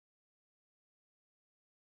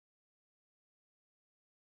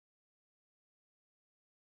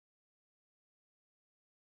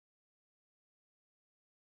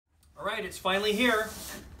All right, it's finally here.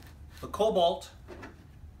 The Cobalt.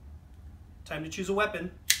 Time to choose a weapon.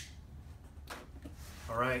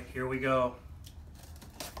 All right, here we go.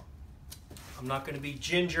 I'm not going to be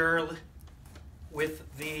ginger with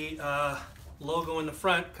the logo in the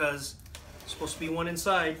front because there's supposed to be one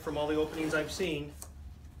inside from all the openings I've seen.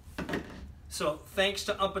 So thanks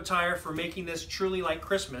to Umpatire for making this truly like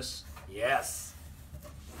Christmas. Yes.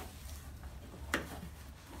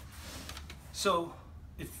 So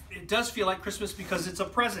it does feel like Christmas because it's a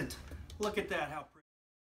present. Look at that, how pretty.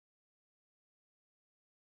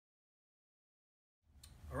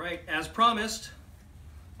 All right, as promised,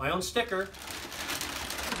 my own sticker.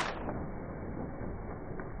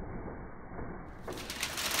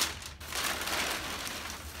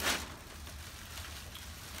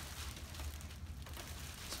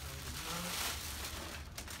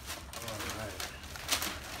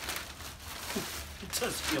 It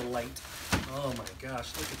does feel light. Oh my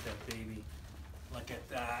gosh, look at that baby. Look at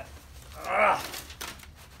that. Ah!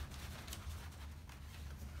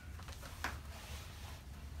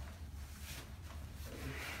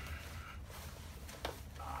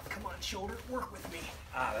 Come on, shoulder, work with me.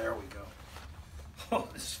 Ah, there we go. Oh,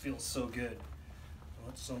 this feels so good. Oh,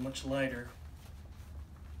 it's so much lighter.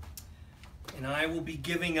 And I will be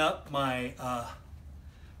giving up my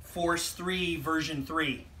Force 3 version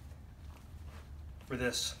 3 for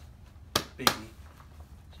this baby.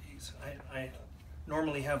 Jeez, I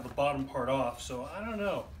normally have the bottom part off, so I don't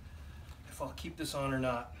know if I'll keep this on or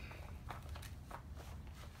not.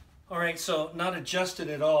 All right, so not adjusted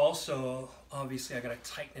at all, so obviously I gotta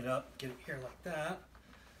tighten it up, get it here like that.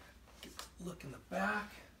 Get a look in the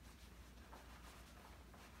back.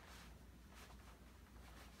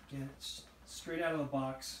 Again, it's straight out of the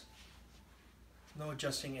box. No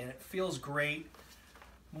adjusting, and it feels great.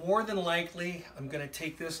 More than likely, I'm gonna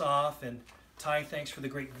take this off, and Ty, thanks for the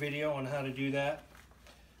great video on how to do that.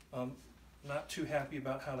 Not too happy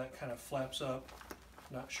about how that kind of flaps up.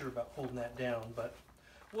 Not sure about holding that down, but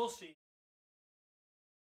we'll see.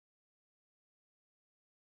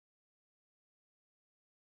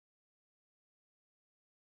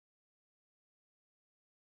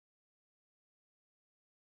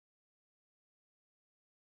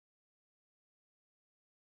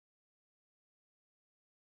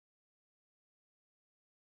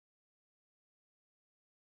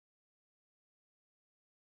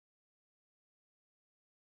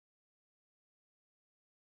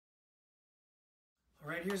 All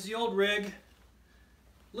right, here's the old rig.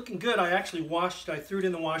 Looking good. I actually washed it. I threw it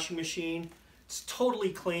in the washing machine. It's totally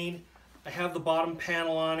clean. I have the bottom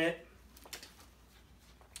panel on it.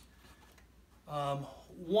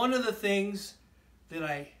 One of the things that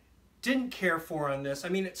I didn't care for on this, I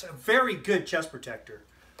mean, it's a very good chest protector,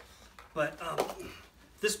 but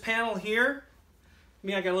this panel here, I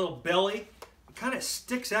mean, I got a little belly. It kind of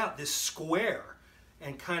sticks out, this square,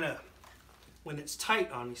 and kind of, when it's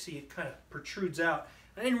tight on me, see it kind of protrudes out.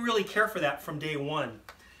 I didn't really care for that from day one.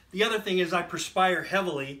 The other thing is I perspire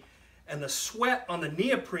heavily, and the sweat on the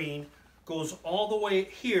neoprene goes all the way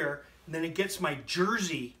here, and then it gets my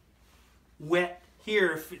jersey wet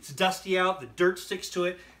here. If it's dusty out, the dirt sticks to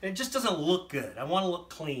it, and it just doesn't look good. I want to look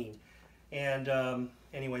clean. And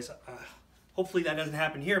anyways, hopefully that doesn't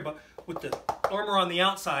happen here, but with the armor on the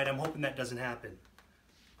outside, I'm hoping that doesn't happen.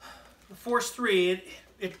 The Force 3,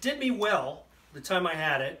 it did me well the time I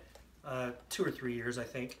had it, 2 or 3 years, I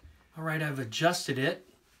think. All right, I've adjusted it,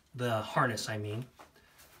 the harness, I mean,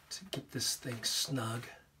 to get this thing snug.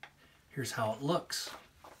 Here's how it looks.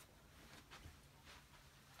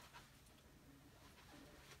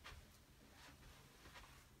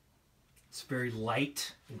 It's very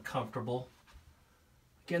light and comfortable.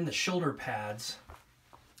 Again, the shoulder pads,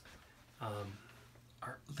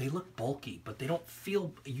 they look bulky, but they don't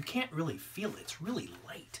feel, you can't really feel it. It's really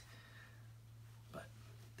light. But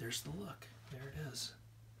there's the look. There it is.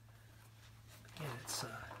 Again, it's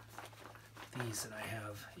these that I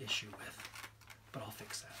have issue with, but I'll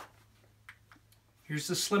fix that. Here's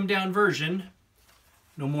the slimmed down version.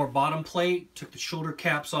 No more bottom plate. Took the shoulder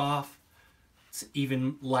caps off. It's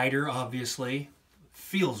even lighter, obviously.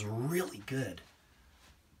 Feels really good.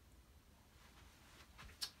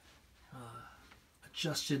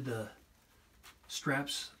 Adjusted the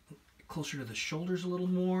straps closer to the shoulders a little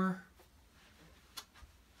more.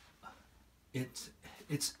 It's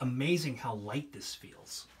amazing how light this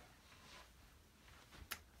feels.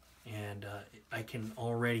 And I can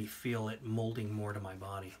already feel it molding more to my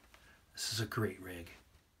body. This is a great rig.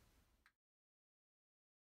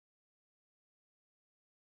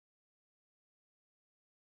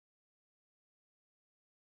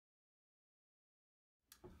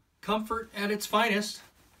 Comfort at its finest.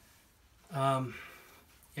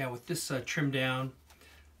 Yeah, with this trim down,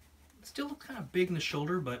 still kind of big in the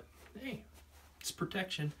shoulder, but hey, it's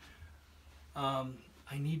protection. I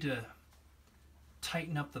need to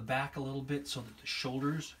tighten up the back a little bit so that the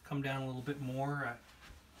shoulders come down a little bit more.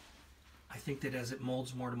 I think that as it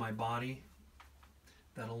molds more to my body,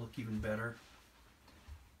 that'll look even better.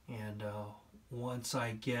 And once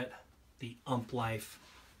I get the Ump Life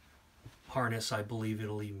harness, I believe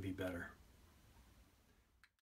it'll even be better.